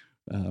edge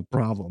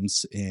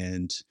problems,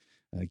 and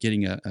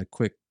getting a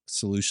quick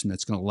solution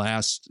that's going to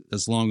last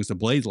as long as the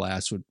blades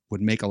last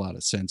would make a lot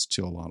of sense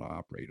to a lot of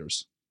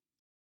operators.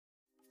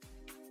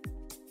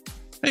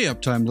 Hey,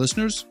 Uptime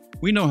listeners.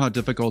 We know how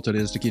difficult it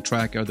is to keep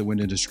track of the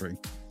wind industry.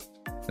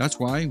 That's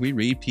why we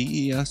read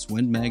PES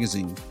Wind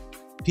magazine.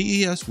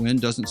 PES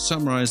Wind doesn't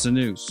summarize the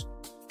news.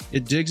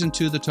 It digs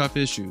into the tough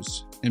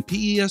issues, and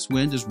PES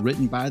Wind is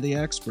written by the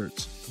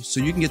experts,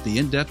 so you can get the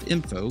in-depth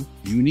info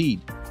you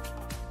need.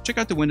 Check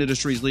out the wind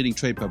industry's leading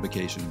trade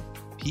publication,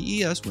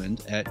 PES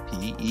Wind, at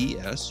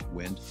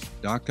peswind.com.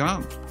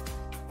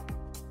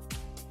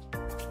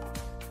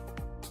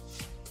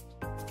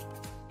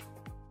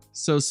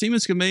 So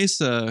Siemens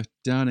Gamesa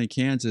down in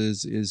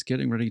Kansas is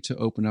getting ready to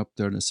open up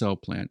their nacelle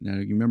plant. Now,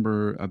 you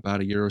remember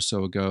about a year or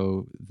so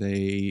ago,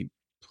 they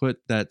put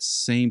that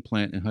same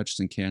plant in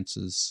Hutchinson,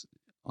 Kansas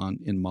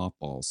in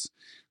mothballs,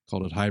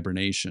 called it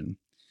hibernation.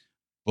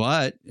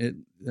 But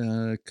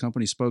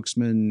company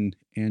spokesman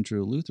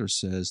Andrew Luther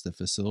says the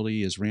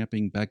facility is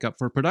ramping back up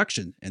for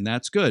production, and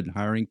that's good.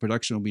 Hiring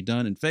production will be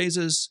done in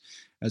phases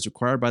as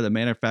required by the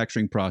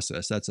manufacturing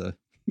process. That's a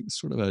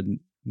sort of a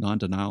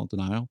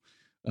non-denial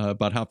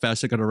about how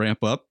fast they're going to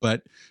ramp up.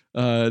 But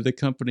the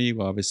company,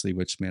 obviously,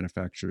 which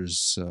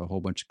manufactures a whole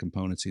bunch of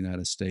components in the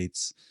United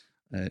States,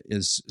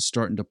 is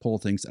starting to pull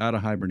things out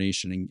of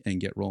hibernation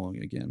and get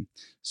rolling again.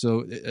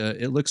 So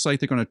it looks like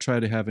they're going to try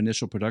to have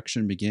initial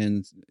production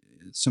begin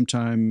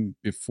sometime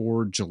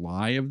before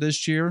July of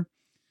this year.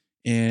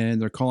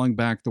 And they're calling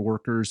back the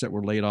workers that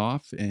were laid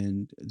off,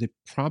 and they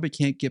probably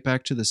can't get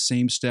back to the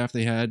same staff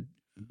they had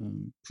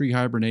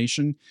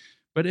pre-hibernation.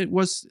 But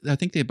I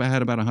think they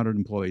had about 100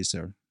 employees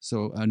there.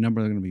 So a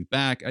number are going to be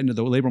back. I know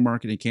the labor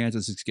market in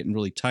Kansas is getting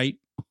really tight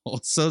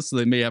also, so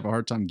they may have a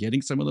hard time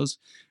getting some of those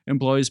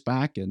employees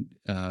back.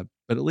 But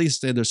at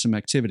least there's some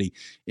activity.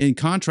 In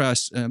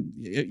contrast,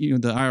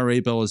 the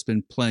IRA bill has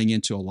been playing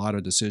into a lot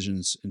of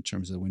decisions in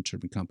terms of the wind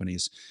turbine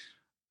companies.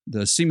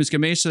 The Siemens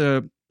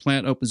Gamesa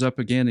plant opens up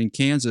again in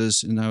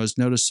Kansas, and I was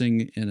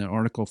noticing in an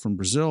article from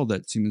Brazil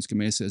that Siemens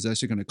Gamesa is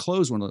actually going to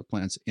close one of the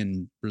plants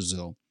in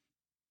Brazil.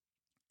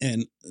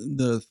 And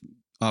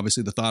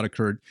obviously the thought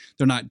occurred,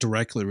 they're not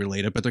directly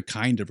related, but they're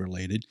kind of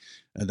related,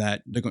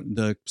 that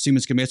the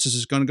Siemens Gamesa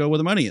is going to go where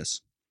the money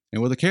is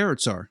and where the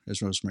carrots are,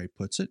 as Rosemary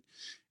puts it.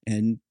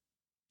 And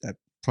that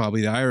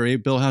probably the IRA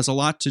bill has a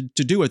lot to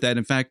do with that.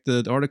 In fact,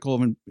 the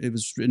article, it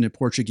was written in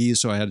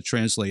Portuguese, so I had to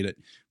translate it.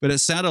 But it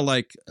sounded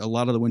like a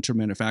lot of the wind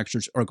turbine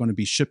manufacturers are going to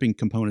be shipping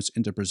components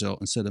into Brazil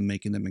instead of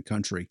making them in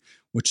country,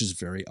 which is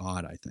very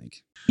odd, I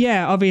think.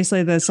 Yeah,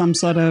 obviously there's some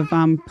sort of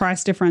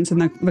price difference in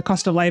the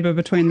cost of labor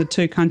between the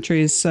two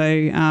countries. So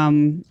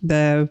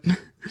the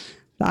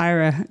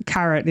IRA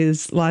carrot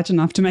is large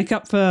enough to make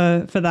up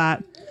for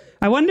that.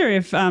 I wonder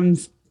if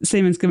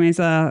Siemens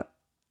Gamesa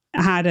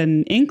had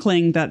an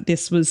inkling that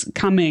this was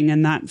coming,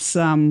 and that's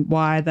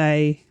why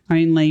they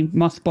only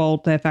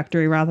mothballed their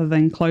factory rather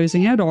than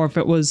closing it, or if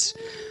it was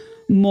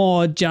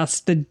more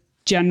just the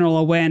general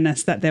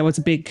awareness that there was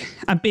a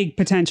big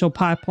potential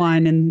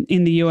pipeline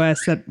in the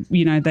US that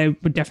they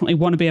would definitely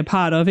want to be a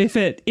part of if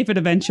it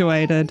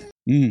eventuated.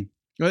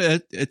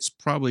 It's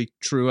probably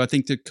true. I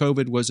think that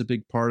COVID was a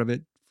big part of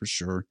it for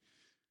sure.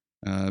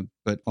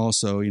 But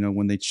also,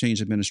 when they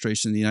changed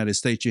administration in the United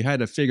States, you had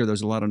to figure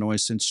there's a lot of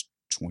noise since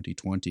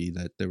 2020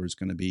 that there was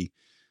going to be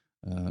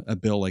a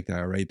bill like the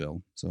IRA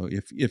bill. So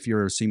if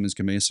you're a Siemens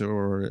Gamesa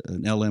or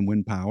an LM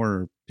Wind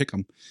Power, or pick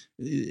them,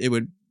 it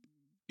would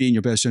be in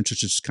your best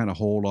interest to just kind of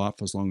hold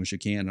off as long as you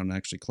can on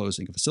actually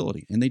closing a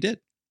facility. And they did.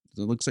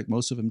 It looks like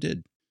most of them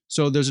did.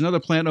 So there's another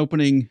plant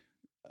opening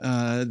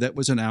that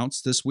was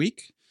announced this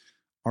week,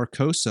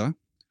 Arcosa,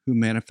 who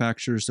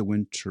manufactures the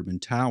wind turbine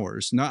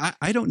towers. Now,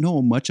 I don't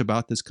know much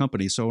about this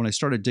company, so when I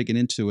started digging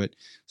into it,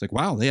 it's like,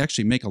 wow, they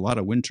actually make a lot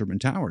of wind turbine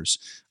towers.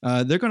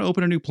 They're going to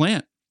open a new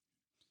plant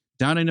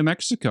down in New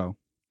Mexico.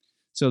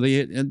 So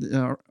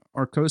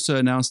Arcosa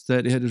announced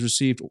that it had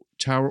received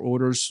tower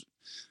orders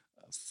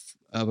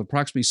of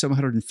approximately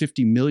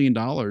 $750 million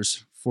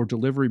for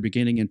delivery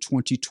beginning in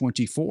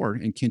 2024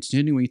 and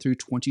continuing through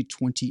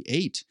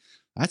 2028.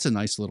 That's a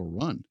nice little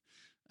run.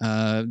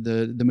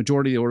 The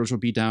majority of the orders will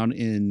be down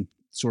in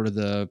sort of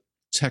the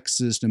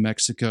Texas, New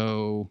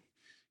Mexico,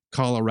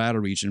 Colorado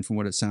region, from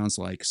what it sounds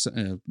like,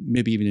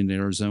 maybe even in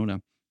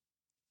Arizona.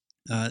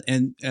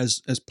 And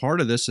as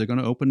part of this, they're going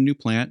to open a new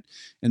plant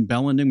in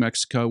Belen, New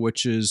Mexico,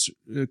 which is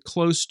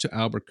close to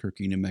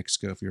Albuquerque, New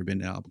Mexico, if you've ever been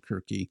to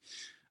Albuquerque.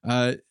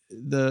 The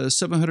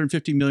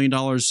 $750 million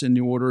in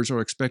new orders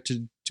are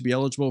expected to be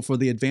eligible for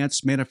the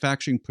Advanced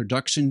Manufacturing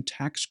Production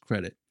Tax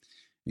Credit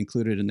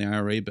included in the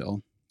IRA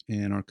bill.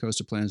 And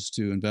Arcosa plans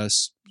to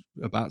invest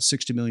about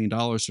 $60 million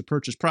to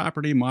purchase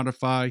property,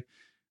 modify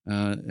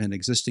an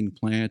existing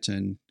plant,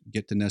 and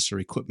get the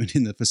necessary equipment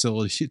in the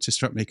facility to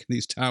start making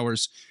these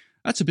towers.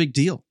 That's a big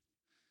deal.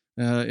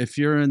 If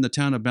you're in the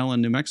town of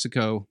Belen, New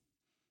Mexico,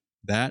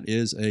 that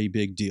is a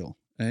big deal.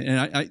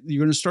 And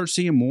you're going to start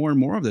seeing more and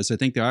more of this. I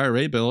think the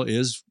IRA bill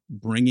is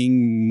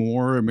bringing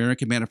more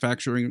American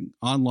manufacturing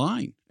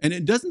online. And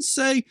it doesn't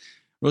say,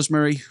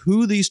 Rosemary,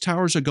 who these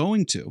towers are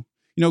going to.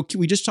 You know,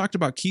 we just talked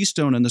about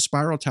Keystone and the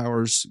spiral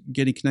towers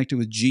getting connected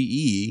with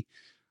GE.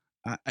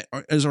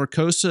 Is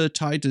Arcosa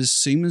tied to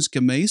Siemens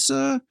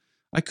Gamesa?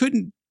 I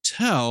couldn't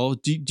tell.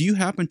 Do you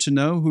happen to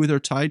know who they're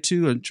tied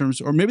to in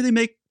terms, or maybe they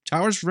make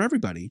towers for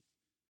everybody?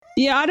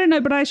 Yeah, I don't know,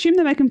 but I assume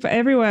they make them for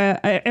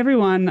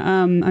everyone.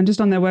 I'm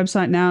just on their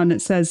website now, and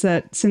it says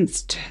that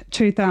since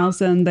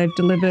 2000, they've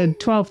delivered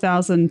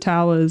 12,000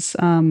 towers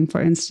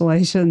for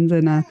installations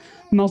in a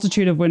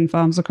multitude of wind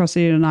farms across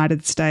the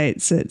United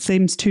States. It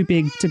seems too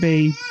big to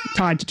be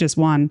tied to just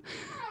one.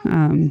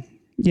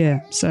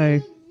 It's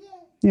a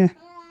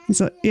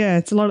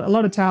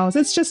lot of towers.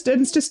 It's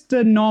just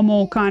the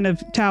normal kind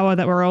of tower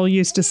that we're all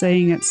used to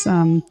seeing. It's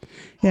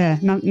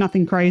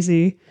nothing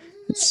crazy.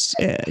 It's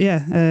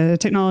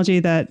technology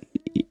that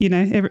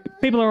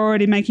people are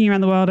already making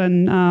around the world,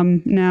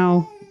 and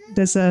now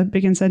there's a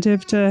big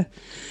incentive to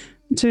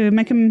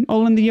make them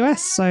all in the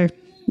US. So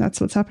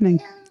that's what's happening.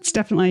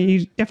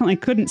 You definitely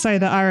couldn't say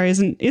that IRA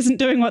isn't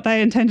doing what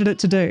they intended it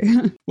to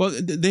do. Well,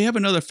 they have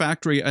another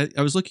factory. I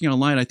was looking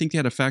online. I think they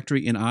had a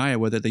factory in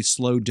Iowa that they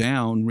slowed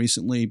down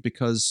recently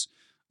because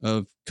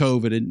of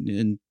COVID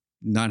and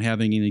not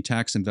having any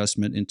tax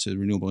investment into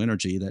renewable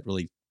energy. That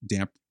really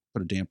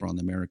put a damper on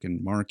the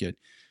American market.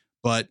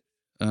 But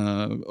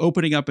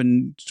opening up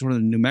in sort of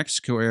the New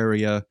Mexico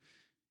area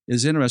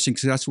is interesting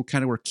because that's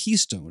kind of where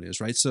Keystone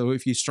is, right? So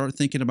if you start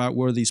thinking about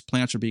where these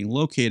plants are being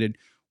located,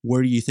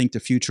 where do you think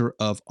the future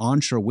of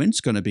onshore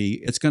wind's going to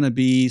be? It's going to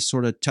be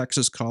sort of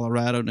Texas,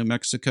 Colorado, New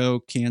Mexico,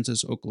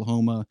 Kansas,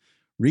 Oklahoma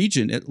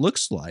region. It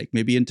looks like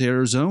maybe into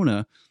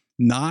Arizona,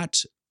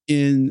 not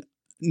in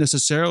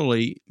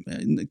necessarily,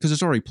 because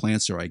there's already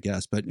plants there, I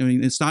guess. But I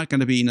mean, it's not going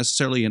to be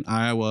necessarily in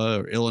Iowa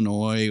or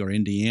Illinois or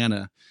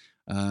Indiana.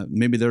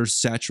 Maybe there's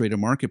saturated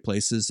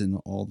marketplaces, and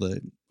all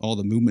the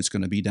movement's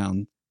going to be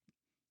down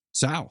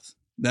south.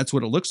 That's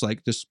what it looks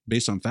like, just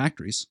based on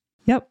factories.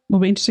 Yep, will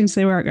be interesting to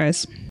see where it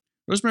goes.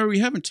 Rosemary, we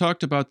haven't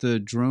talked about the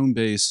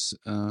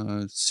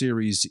DroneBase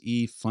Series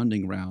E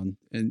funding round,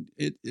 and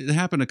it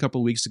happened a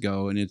couple of weeks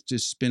ago, and it's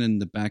just been in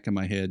the back of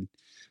my head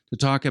to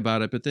talk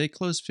about it. But they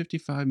closed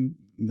 $55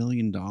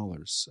 million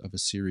of a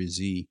Series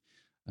E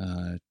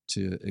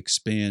to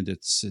expand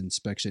its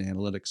inspection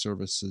analytic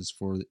services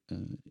for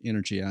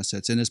energy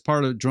assets. And as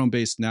part of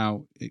DroneBase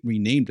now, it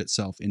renamed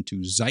itself into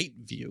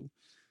Zeitview.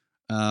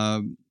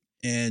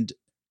 And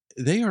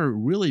they are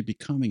really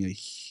becoming a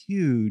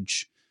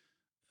huge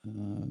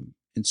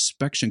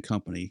inspection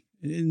company,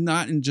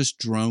 not in just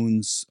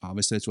drones.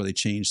 Obviously, that's why they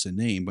changed the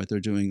name, but they're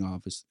doing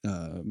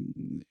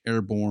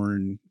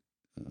airborne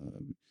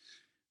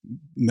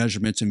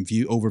measurements and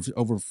view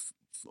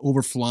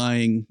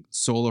overflying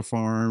solar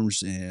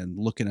farms and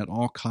looking at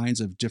all kinds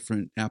of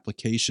different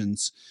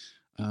applications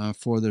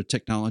for their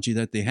technology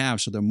that they have.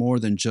 So they're more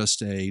than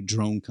just a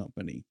drone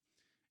company.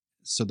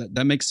 So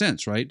that makes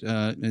sense, right?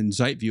 And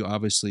Zeitview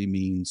obviously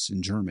means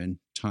in German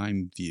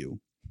time view,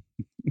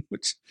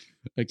 which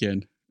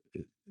again,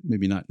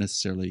 maybe not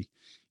necessarily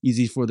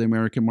easy for the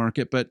American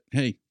market, but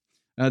hey,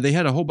 they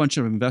had a whole bunch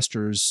of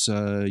investors,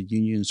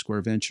 Union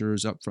Square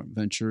Ventures, Upfront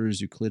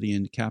Ventures,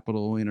 Euclidean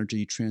Capital,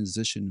 Energy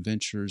Transition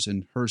Ventures,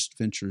 and Hearst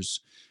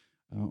Ventures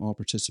all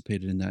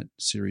participated in that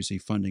Series E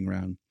funding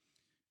round.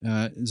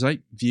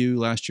 Zeitview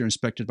last year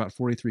inspected about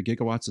 43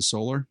 gigawatts of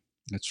solar.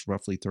 That's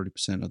roughly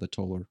 30% of the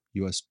total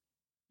U.S.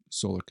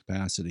 solar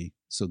capacity.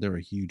 So they're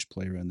a huge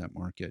player in that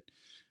market.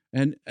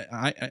 And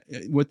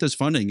with this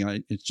funding,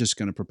 it's just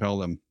going to propel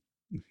them.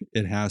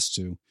 It has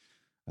to.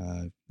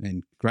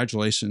 And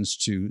congratulations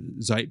to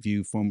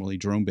Zeitview, formerly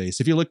DroneBase.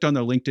 If you looked on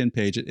their LinkedIn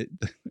page,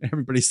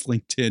 everybody's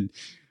LinkedIn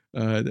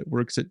that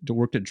worked at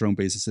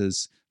DroneBase, it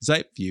says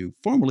Zeitview,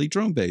 formerly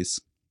DroneBase,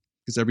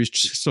 because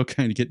everybody's still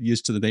kind of getting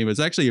used to the name. It's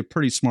actually a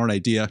pretty smart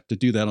idea to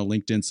do that on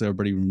LinkedIn, so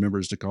everybody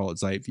remembers to call it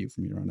Zeitview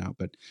from here on out.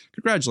 But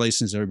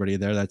congratulations to everybody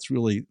there. That's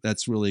really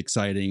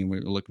exciting, and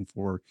we're looking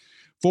forward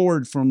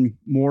from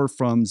more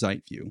from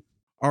Zeitview.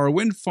 Our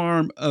wind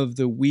farm of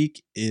the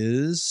week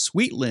is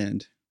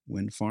Sweetland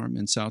Wind Farm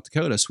in South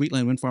Dakota.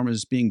 Sweetland Wind Farm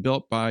is being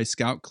built by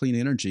Scout Clean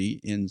Energy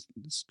in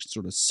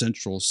sort of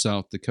central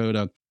South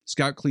Dakota.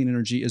 Scout Clean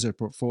Energy is a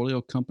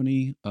portfolio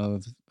company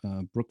of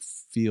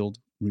Brookfield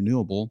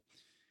Renewable,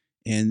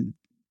 and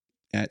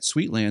at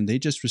Sweetland, they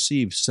just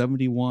received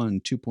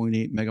 71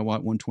 2.8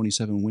 megawatt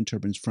 127 wind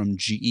turbines from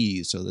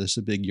GE. So there's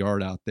a big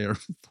yard out there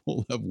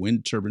full of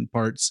wind turbine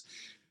parts.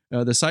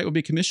 The site will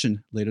be commissioned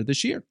later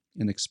this year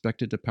and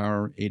expected to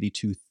power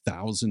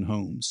 82,000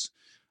 homes.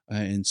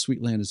 And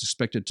Sweetland is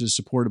expected to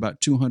support about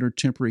 200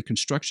 temporary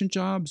construction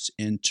jobs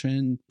and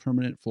 10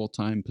 permanent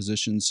full-time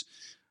positions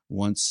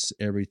once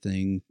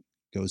everything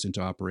goes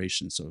into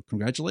operation. So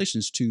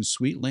congratulations to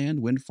Sweetland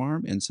Wind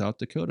Farm in South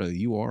Dakota.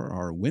 You are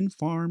our wind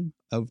farm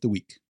of the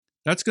week.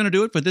 That's going to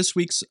do it for this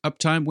week's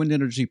Uptime Wind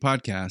Energy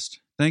podcast.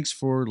 Thanks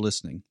for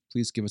listening.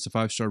 Please give us a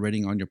 5-star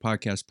rating on your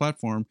podcast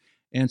platform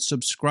and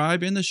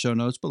subscribe in the show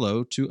notes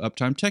below to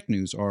Uptime Tech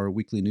News, our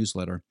weekly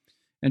newsletter.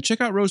 And check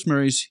out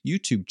Rosemary's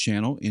YouTube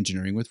channel,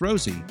 Engineering with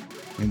Rosie.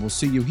 And we'll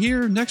see you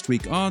here next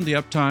week on the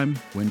Uptime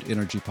Wind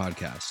Energy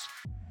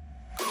podcast.